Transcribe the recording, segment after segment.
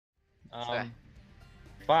Okay.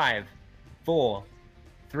 5, 4,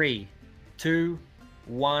 3, 2,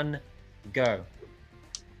 1, go.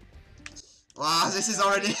 Wow, this is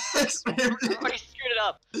already extremely... I already screwed it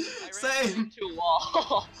up. I ran Same. into a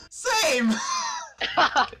wall. Same!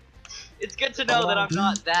 It's good to know that I'm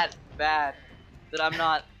not that bad. That I'm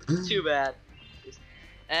not too bad.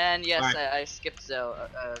 And yes, Alright. I skipped Zoe or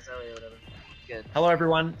whatever. Good. Hello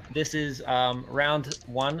everyone, this is round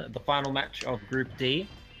 1, the final match of Group D,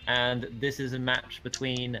 and this is a match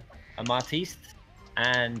between Martyste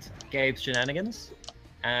and Gabe's Shenanigans,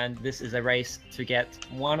 and this is a race to get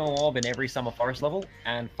 1 orb in every Summer Forest level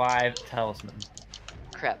and 5 talismans.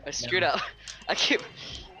 Crap, I screwed up. I keep...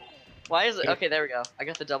 Why is it... Okay, there we go. I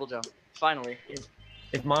got the double jump. Finally.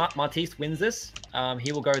 If Martyste wins this,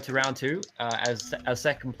 he will go to round 2 as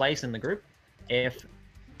second place in the group. If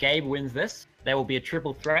Gabe wins this, there will be a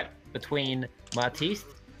triple threat between Martyste,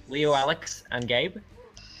 Leo Alex, and Gabe,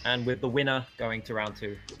 and with the winner going to round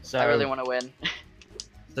 2. So I really want to win.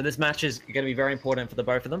 So this match is going to be very important for the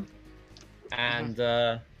both of them, and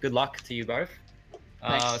good luck to you both.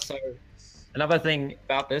 So another thing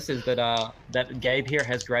about this is that that Gabe here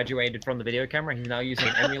has graduated from the video camera. He's now using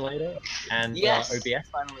an emulator and yes, OBS.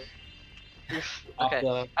 Finally.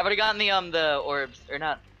 Okay, I've already gotten the orbs, or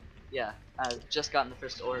not? Yeah, I've just gotten the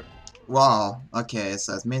first orb. Wow, okay,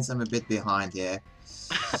 so it means I'm a bit behind here.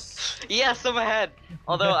 Yes, I'm ahead.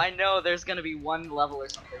 Although I know there's gonna be one level or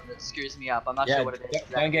something that screws me up. I'm not sure what it is.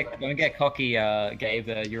 Don't get cocky, Gabe.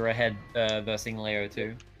 You're ahead versing Leo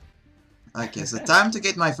too. Okay, so time to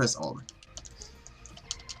get my first orb.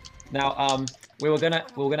 Now, we were gonna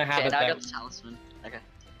have okay, it. Now I got the talisman. Okay.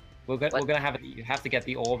 We're gonna have it. You have to get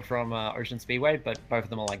the orb from Ocean Speedway, but both of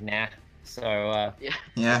them are like nah. So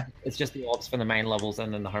yeah, it's just the orbs from the main levels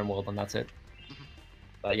and then the home world, and that's it.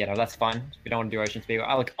 But you know, that's fine. If you don't want to do Ocean Speedway,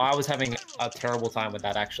 I was having a terrible time with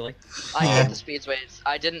that actually. I hate the speedways.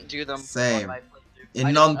 I didn't do them. Same. On my playthrough.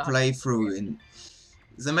 In non-playthrough, in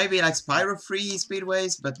there may be like Spyro free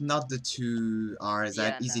speedways, but not the two are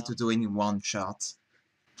that easy to do in one shot.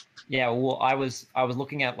 Yeah, well, I was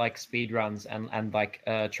looking at like speed runs and like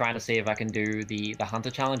trying to see if I can do the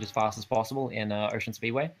Hunter challenge as fast as possible in Ocean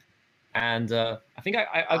Speedway, and I think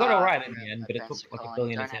I got it alright in the end, but it took like a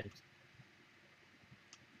billion attempts.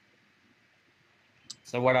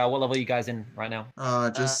 So what level are you guys in right now?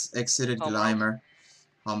 Just exited Glimmer.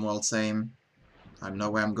 Homeworld same. I know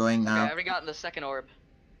where I'm going now. Okay, I already gotten the second orb.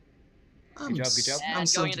 Good job. And I'm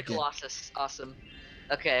going into Colossus. Awesome.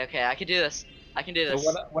 Okay, I can do this. I can do this.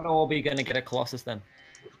 So what orb are you gonna get at Colossus then?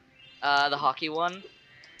 The hockey one.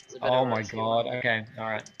 Oh my god. Okay. All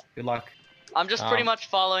right. Good luck. I'm just pretty much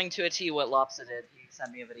following to a T what Lopsa did. He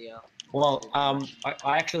sent me a video. Well,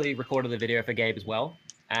 I actually recorded the video for Gabe as well,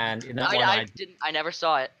 and in that one I never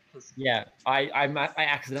saw it. Yeah, I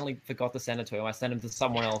accidentally forgot to send it to him. I sent him to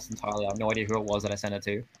someone else entirely. I have no idea who it was that I sent it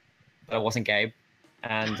to, but it wasn't Gabe.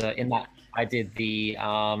 And in that, I did the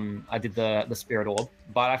spirit orb.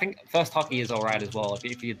 But I think first hockey is alright as well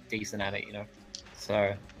if you're decent at it, you know.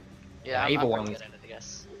 So yeah, either one. Good at it, I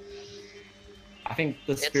guess. I think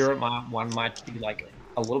the spirit one might be like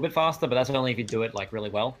a little bit faster, but that's only if you do it like really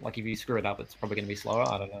well. Like if you screw it up, it's probably gonna be slower.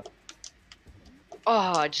 I don't know.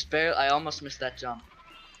 Oh, I almost missed that jump.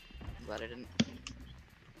 I'm glad I didn't.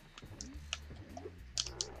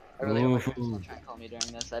 I really hope my friends don't try and call me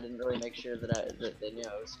during this. I didn't really make sure that they knew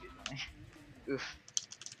I was speedrunning. Oof.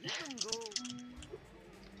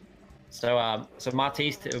 So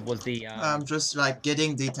Martyste was the. I'm just like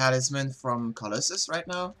getting the talisman from Colossus right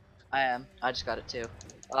now. I am. I just got it too.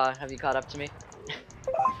 Have you caught up to me?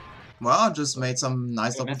 Well, I just made some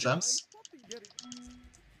nice double jumps.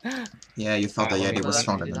 Yeah, you thought the Yeti was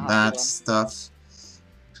stronger than that stuff.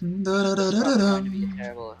 Going to be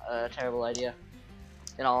a terrible idea.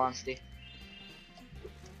 In all honesty,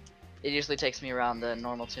 it usually takes me around the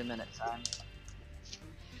normal 2-minute time.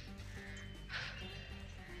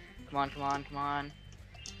 Come on.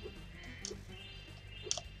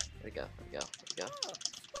 There we go.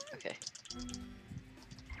 Okay.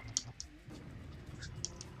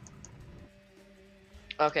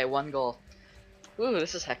 Okay, 1 goal. Ooh,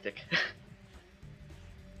 this is hectic.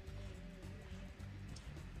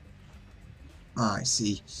 Ah, I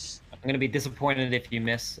see. I'm gonna be disappointed if you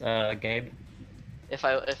miss, Gabe. If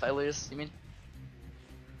I lose, you mean?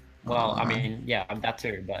 Well, I mean, yeah, I'm that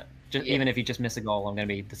too, but even if you just miss a goal, I'm gonna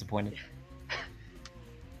be disappointed.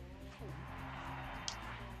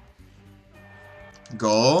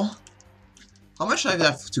 Goal? How much I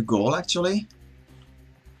have to goal actually?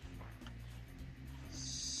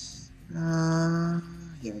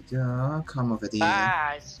 Here we go. Come over there.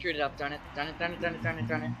 Ah, I screwed it up. Darn it.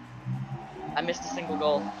 I missed a single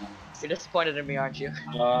goal. You're disappointed in me, aren't you?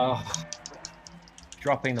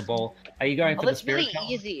 Dropping the ball. Are you going for the It's spirit really tower?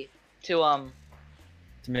 easy to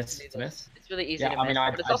To miss? To miss? It's really easy Yeah, to I miss,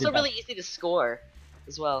 mean, but it's I also did that. really easy to score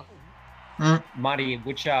as well. Marty,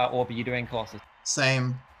 which orb are you doing, Colossus?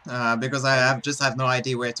 Same, because I just have no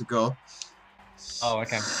idea where to go. Oh,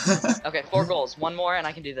 okay. Okay, 4 goals. 1 more and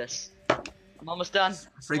I can do this. I'm almost done.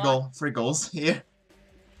 Three goals here.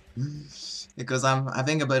 Because I'm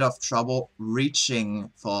having a bit of trouble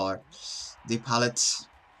reaching for the pallet.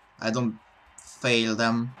 I don't fail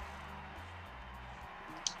them.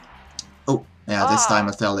 Oh, yeah, this time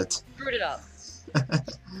I failed it. Screwed it up.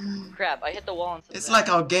 Crap, I hit the wall instead. It's like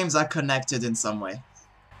our games are connected in some way.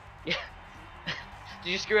 Yeah.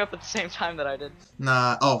 Did you screw up at the same time that I did?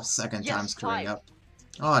 Nah, oh, second time screwing up.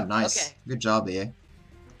 Oh, nice. Okay. Good job here.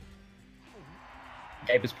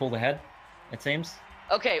 Gabe has pulled ahead, it seems.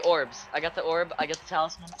 Okay, orbs. I got the orb, I get the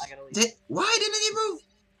talisman, I gotta leave. Why didn't he move?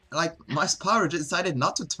 Like, my Spyro decided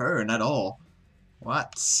not to turn at all.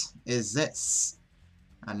 What is this?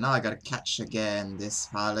 And now I gotta catch again this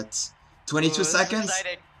pilot. 22 seconds?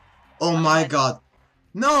 Oh my god.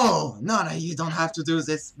 No! No, you don't have to do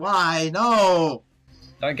this. Why? No!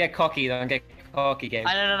 Don't get cocky, Gabe. No,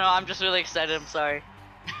 I'm just really excited, I'm sorry.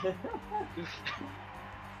 Okay,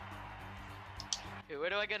 where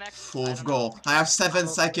do I go next? Fourth goal. I have 7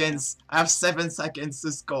 seconds. I have 7 seconds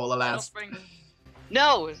to score the last.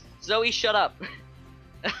 No! Zoe, shut up.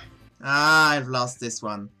 I've lost this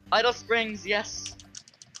one. Idle Springs, yes.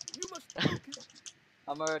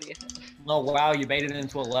 I'm already. Oh wow, you made it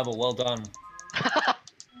into a level. Well done.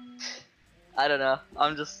 I don't know.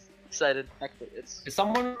 I'm just excited. It's. Is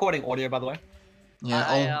someone recording audio, by the way?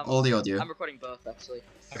 Yeah, all the audio. I'm recording both, actually.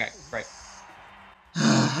 Okay, great.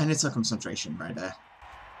 I need some concentration right there.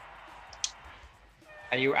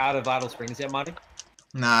 Are you out of Idle Springs yet, Marty?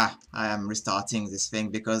 Nah, I am restarting this thing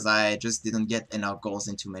because I just didn't get enough goals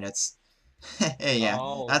in 2 minutes. Yeah,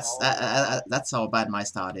 that's how bad my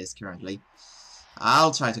start is currently.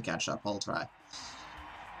 I'll try to catch up. I'll try.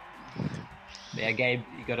 Yeah, Gabe,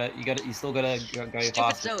 you still gotta go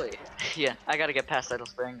fast. Zoe. Yeah, I gotta get past Idle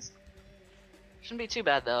Springs. Shouldn't be too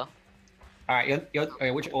bad though. All right,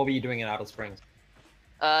 okay, which orb are you doing in Idle Springs?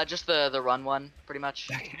 Just the run one, pretty much.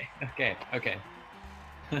 Okay.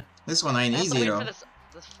 This one ain't easy though.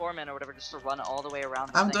 This foreman or whatever, just to run all the way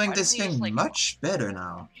around. I'm doing this thing much better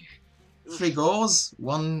now. 3 goals,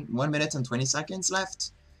 1 minute and 20 seconds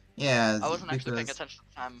left. Yeah, I wasn't actually paying attention to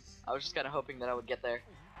the time. I was just kind of hoping that I would get there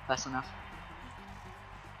fast enough.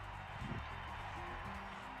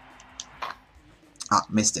 Ah,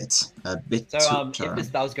 missed it. A bit too if this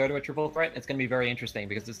does go to a triple threat, it's going to be very interesting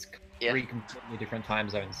because it's 3 completely different time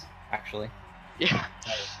zones, actually. Yeah.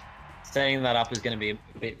 So, setting that up is going to be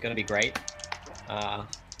great. I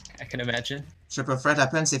can imagine. Triple threat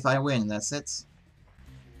happens if I win. That's it.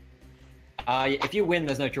 If you win,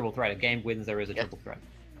 there's no triple threat. If game wins, there is a triple threat.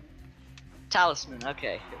 Talisman.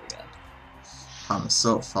 Okay, here we go. I'm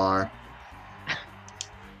so far.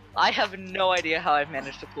 I have no idea how I've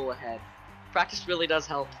managed to pull ahead. Practice really does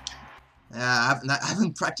help. Yeah, I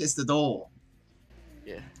haven't practiced at all.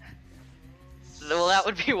 Yeah. Well, that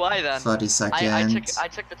would be why then. 30 seconds. I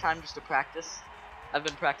took the time just to practice. I've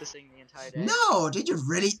been practicing the entire day. No, did you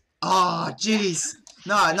really? Oh, jeez.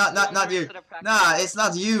 No, not you. Nah, it's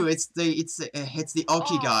not you. It's the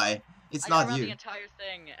Oki guy. It's not you. I the entire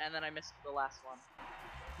thing and then I missed the last one.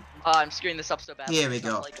 Oh, I'm screwing this up so badly. Here we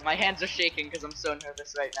go. Like, my hands are shaking because I'm so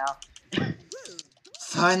nervous right now.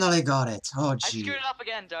 Finally got it. Oh, gee. I screwed it up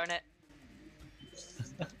again, darn it.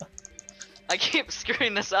 I keep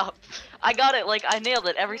screwing this up. I got it, like, I nailed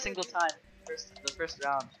it every single time. The first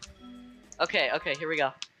round. Okay, here we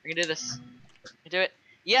go. We're gonna do this. We do it.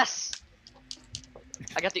 Yes!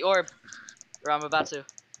 I got the orb. Or I'm about to.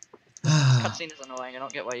 Cutscene is annoying. I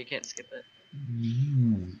don't get why you can't skip it.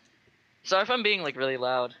 Sorry if I'm being, like, really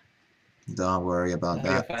loud. Don't worry about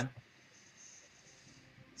that.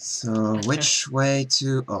 So, which way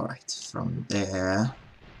to... Alright, from there...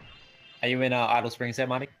 Are you in Idle Springs there,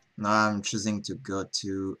 Marty? No, I'm choosing to go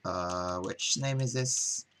to... which name is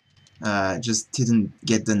this? Just didn't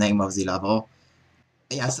get the name of the level.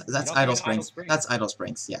 Yes, that's Idle Springs. That's Idle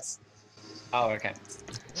Springs, yes. Oh, okay.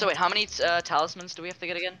 So wait, how many talismans do we have to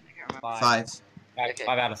get again? I can't remember. 5. Okay.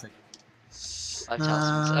 5 out of 6. 5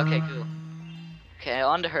 talismans. Okay, cool. Okay,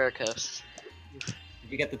 on to Hurricos. Did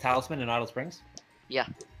you get the talisman in Idle Springs? Yeah.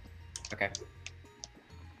 Okay.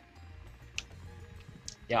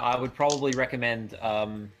 Yeah, I would probably recommend I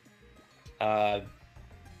would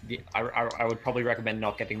probably recommend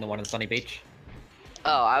not getting the one in Sunny Beach.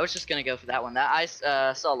 Oh, I was just gonna go for that one. That I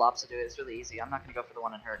saw Lopsa do it. It's really easy. I'm not gonna go for the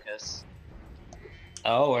one in Hurricos.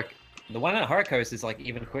 Oh, okay. The one at Horror Coast is like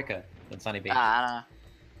even quicker than Sunny Beach. I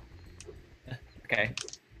don't know. Okay.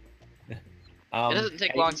 It doesn't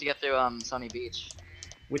take long to get through Sunny Beach.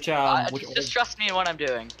 Which just trust me in what I'm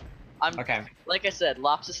doing. Okay. Like I said,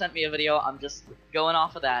 Lopsa sent me a video. I'm just going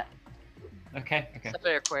off of that. Okay. Except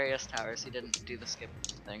for Aquarius Towers, he didn't do the skip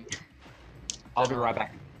thing. I'll be right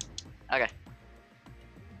back. Okay.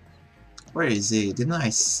 Where is he? Didn't I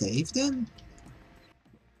save him?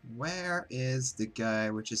 Where is the guy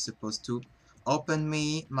which is supposed to open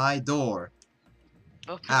me my door?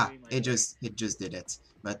 It just did it.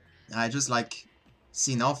 But I just like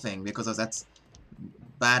see nothing because of that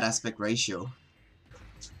bad aspect ratio.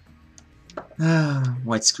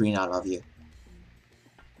 White screen, I love you.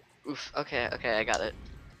 Oof. Okay, I got it.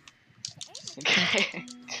 Okay.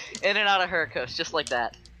 In and out of her coast, just like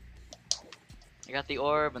that. I got the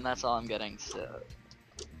orb, and that's all I'm getting. So.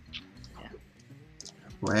 Yeah.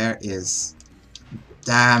 Where is?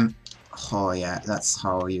 Damn. Oh yeah, that's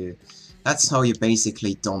how you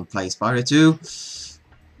basically don't play Spyro 2.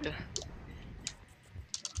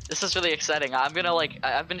 This is really exciting. I'm gonna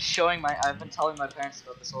I've been telling my parents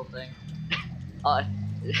about this whole thing.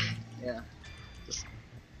 Yeah, just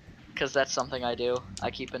because that's something I do.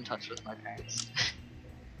 I keep in touch with my parents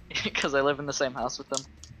because I live in the same house with them.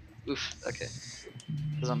 Oof. Okay.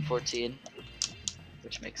 Because I'm 14,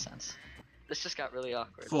 which makes sense. This just got really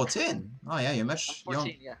awkward. 14? Oh yeah, you're much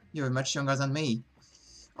You're much younger than me.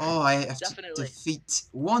 Oh, I have to defeat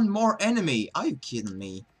one more enemy. Are you kidding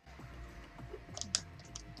me?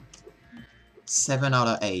 7 out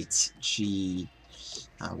of 8. Gee.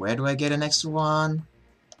 Where do I get an extra one?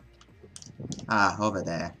 Ah, over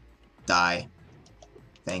there. Die.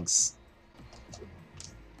 Thanks.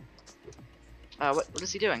 What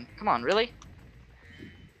is he doing? Come on, really?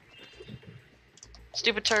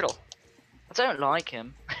 Stupid turtle. I don't like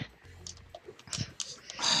him.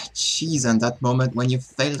 Jeez, and that moment when you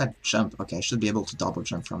fail that jump. Okay, I should be able to double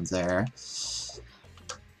jump from there.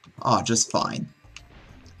 Oh, just fine.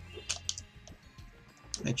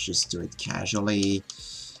 Let's just do it casually.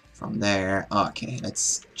 From there. Okay,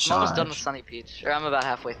 let's charge. I'm almost done with Sunny Beach. Or I'm about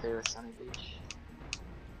halfway through with Sunny Beach.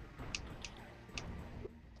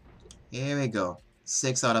 Here we go.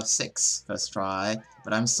 6 out of 6. First try.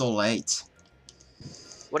 But I'm so late.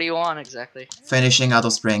 What do you want exactly? Finishing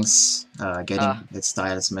Idle Springs. Getting its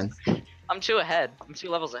talisman. I'm 2 ahead. I'm 2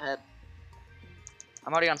 levels ahead.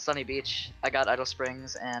 I'm already on Sunny Beach. I got Idle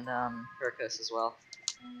Springs and Hercus as well.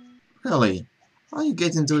 Really? How are you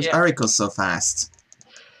getting to Hercus so fast?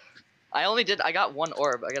 I got 1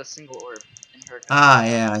 orb. I got a single orb in Hercus. Ah,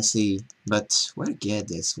 yeah, I see. But where to get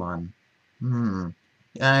this one?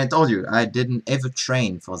 Yeah, I told you, I didn't ever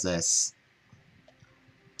train for this.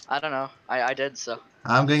 I don't know. I did, so.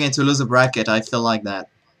 I'm going to lose a bracket, I feel like that.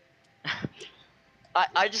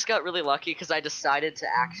 I just got really lucky because I decided to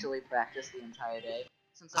actually practice the entire day.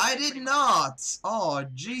 I did not! Oh,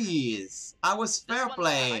 jeez. I was fair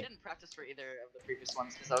play. I didn't practice for either of the previous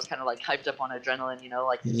ones because I was kind of like hyped up on adrenaline, you know,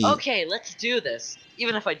 like, okay, let's do this.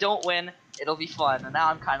 Even if I don't win, it'll be fun. And now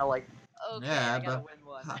I'm kind of like, okay, I gotta win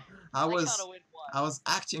one. I was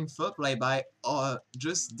acting fair play by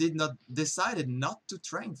decided not to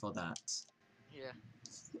train for that. Yeah.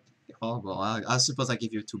 Oh well, I suppose I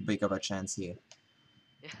give you too big of a chance here.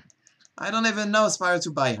 Yeah. I don't even know Spyro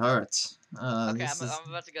 2 by heart. Okay, I'm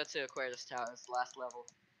about to go to Aquarius Towers, last level.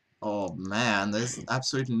 Oh man, there's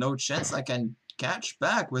absolutely no chance I can catch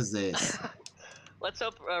back with this. Let's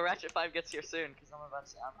hope Ratchet 5 gets here soon, because I'm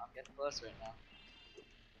getting close right now.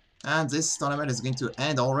 And this tournament is going to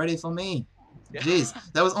end already for me. Yeah. Jeez,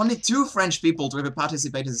 there was only 2 French people to ever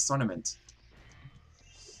participate in this tournament.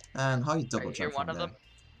 And how you double jump from there? You're one of them?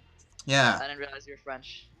 Yeah. I didn't realize you were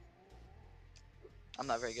French. I'm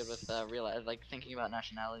not very good with thinking about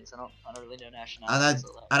nationalities. I don't really know nationalities.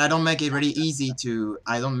 And I don't make it really easy to.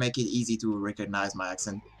 I don't make it easy to recognize my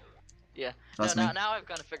accent. Yeah. Trust me. Now I've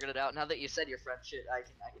kind of figured it out. Now that you said you're French, I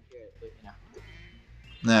can hear it. But you know.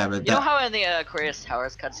 Yeah, but you know how in the Aquarius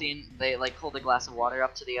Towers cutscene they like hold a glass of water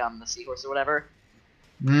up to the seahorse or whatever.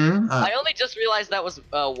 I only just realized that was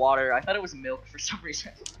water. I thought it was milk for some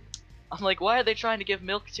reason. I'm like, why are they trying to give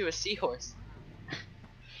milk to a seahorse?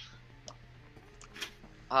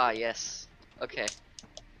 Ah, yes. Okay.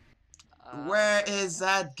 Where is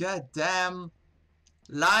that goddamn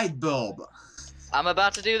light bulb? I'm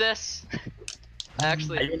about to do this. I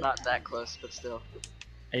actually am not that close, but still.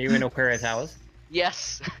 Are you in Aquarius Towers?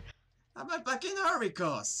 Yes. I'm back in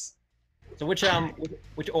Hercus. So which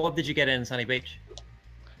orb did you get in Sunny Beach?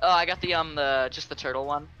 Oh, I got just the turtle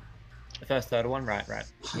one. The first turtle one, right.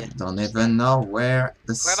 I don't even know where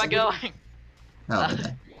the. Where am I going? Oh,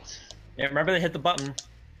 there. Yeah, remember to hit the button.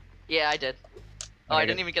 Yeah, I did. Oh, Okay, I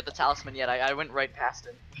didn't good. even get the talisman yet. I went right past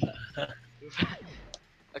him.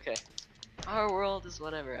 Okay. Our world is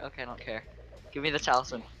whatever. Okay, I don't care. Give me the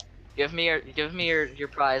talisman. Give me your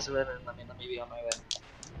prize or whatever. And let me be on my way.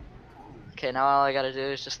 Okay, now all I gotta do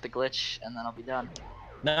is just the glitch, and then I'll be done.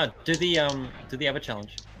 No, do the other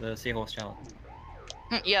challenge, the seahorse challenge.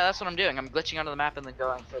 Yeah, that's what I'm doing. I'm glitching onto the map and then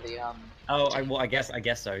going for the Oh, I guess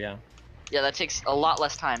so. Yeah. Yeah, that takes a lot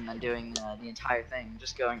less time than doing the entire thing.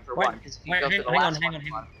 Just going for Wait, one, because if you wait, go for the hang on, last hang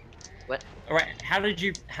one. on. What? All right, how did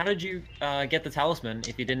you get the talisman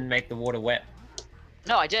if you didn't make the water wet?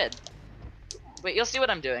 No, I did. Wait, you'll see what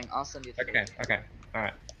I'm doing. I'll send you the Okay, okay, all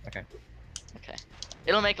right, okay. Okay.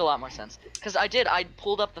 It'll make a lot more sense. Because I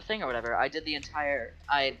pulled up the thing or whatever. I did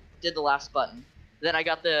the last button. Then I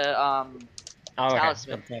got the Oh, okay.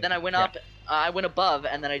 talisman. Then I went up, I went above,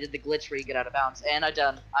 and then I did the glitch where you get out of bounds. And I'm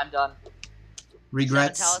done. 7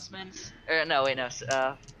 Regrets. talismans. Or no, wait, no.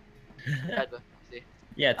 Red book. See.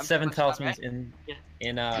 Yeah, it's I'm 7 pretty much done, talismans right?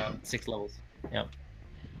 in 6 levels. Yep.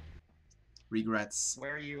 Regrets.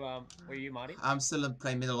 Where are you, Marty? I'm still in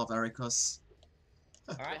play middle of Ericos.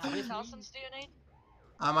 All right. Wait, how many talismans do you need?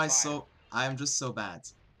 I am just so bad.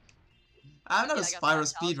 I'm not a I got Spyro 5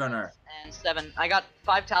 speedrunner. talismans And 7. I got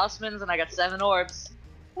 5 talismans and I got 7 orbs.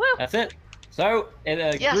 Woo! That's it. So,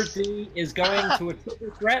 Yes! Group D is going to a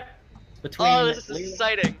triple threat between Oh, this is Leo,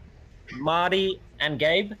 exciting. Marty, and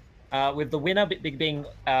Gabe. With the winner being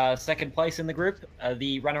second place in the group,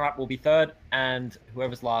 the runner-up will be third, and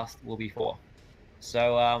whoever's last will be 4.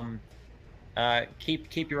 So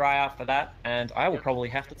keep your eye out for that, and I will probably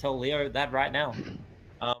have to tell Leo that right now.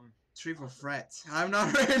 Triple threat. I'm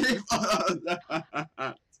not ready for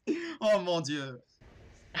that. Oh mon dieu.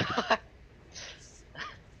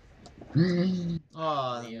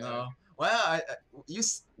 Oh no. Well,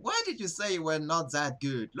 why did you say you were not that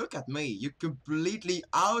good? Look at me. You completely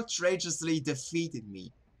outrageously defeated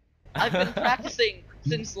me. I've been practicing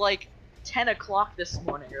since like 10 o'clock this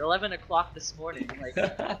morning or 11 o'clock this morning. Like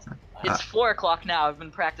it's 4 o'clock now. I've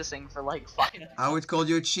been practicing for like 5 minutes. I would call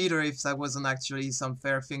you a cheater if that wasn't actually some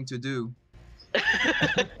fair thing to do.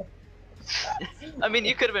 I mean,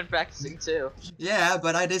 you could have been practicing too. Yeah,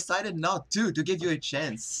 but I decided not to give you a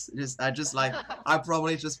chance. I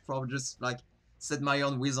probably just like set my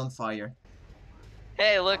own whiz on fire.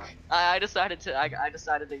 Hey, look, I decided to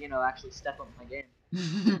actually step up my game.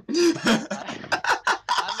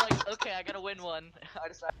 I'm like, okay, I gotta win one. I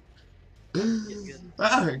decided.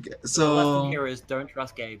 So the lesson here is don't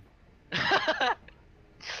trust Gabe.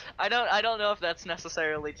 I don't know if that's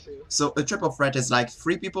necessarily true. So a triple threat is like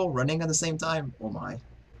 3 people running at the same time? Oh my.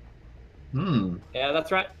 Yeah,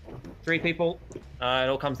 that's right. 3 people. It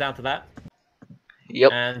all comes down to that.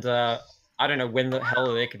 Yep. And I don't know when the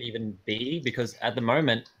hell they could even be, because at the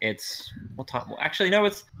moment it's what time? Well, actually, no,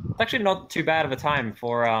 it's actually not too bad of a time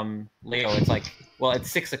for Leo. It's like, well,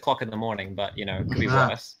 it's 6 o'clock in the morning, but you know, it could be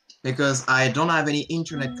worse. Because I don't have any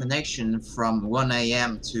internet connection from 1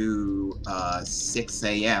 a.m. to 6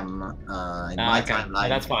 a.m. In my timeline. No,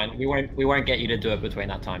 that's fine. We won't get you to do it between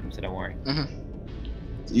that time, so don't worry.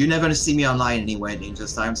 You're never gonna see me online anyway in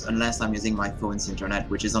those times unless I'm using my phone's internet,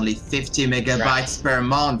 which is only 50 megabytes per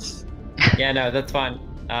month. Yeah, no, that's fine.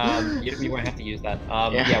 You won't have to use that.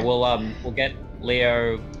 Yeah, we'll get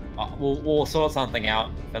Leo. We'll sort something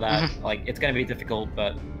out for that. Like, it's gonna be difficult,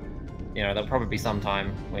 but you know, there'll probably be some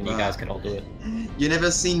time when you guys can all do it. You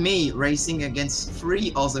never seen me racing against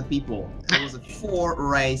 3 other people. There was a 4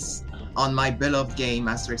 race on my beloved game,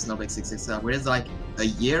 Asterix Nobel 667, which is like a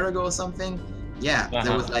year ago or something. Yeah,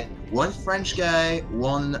 there was like 1 French guy,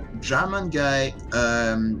 1 German guy,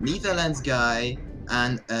 Netherlands guy,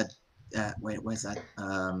 and wait, where's that?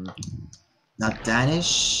 Not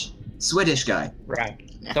Danish, Swedish guy.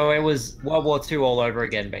 Right. So it was World War II all over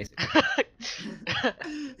again, basically.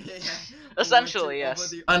 Yeah. Essentially, yes. Over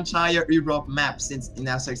the entire Europe map since in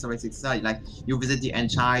Asterix Nobel 667, like you visit the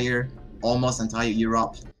almost entire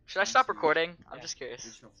Europe. Should I stop recording? I'm just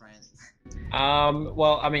curious.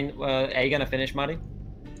 Well, I mean, are you gonna finish, Marty?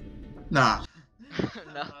 Nah.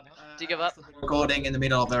 No. Do you give up? Recording in the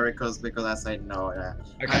middle of Ericos because I said no. Yeah.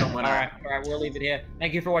 Okay. I don't wanna... All right. We'll leave it here.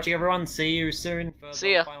 Thank you for watching, everyone. See you soon for See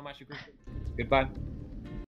the ya. final match of group. Goodbye.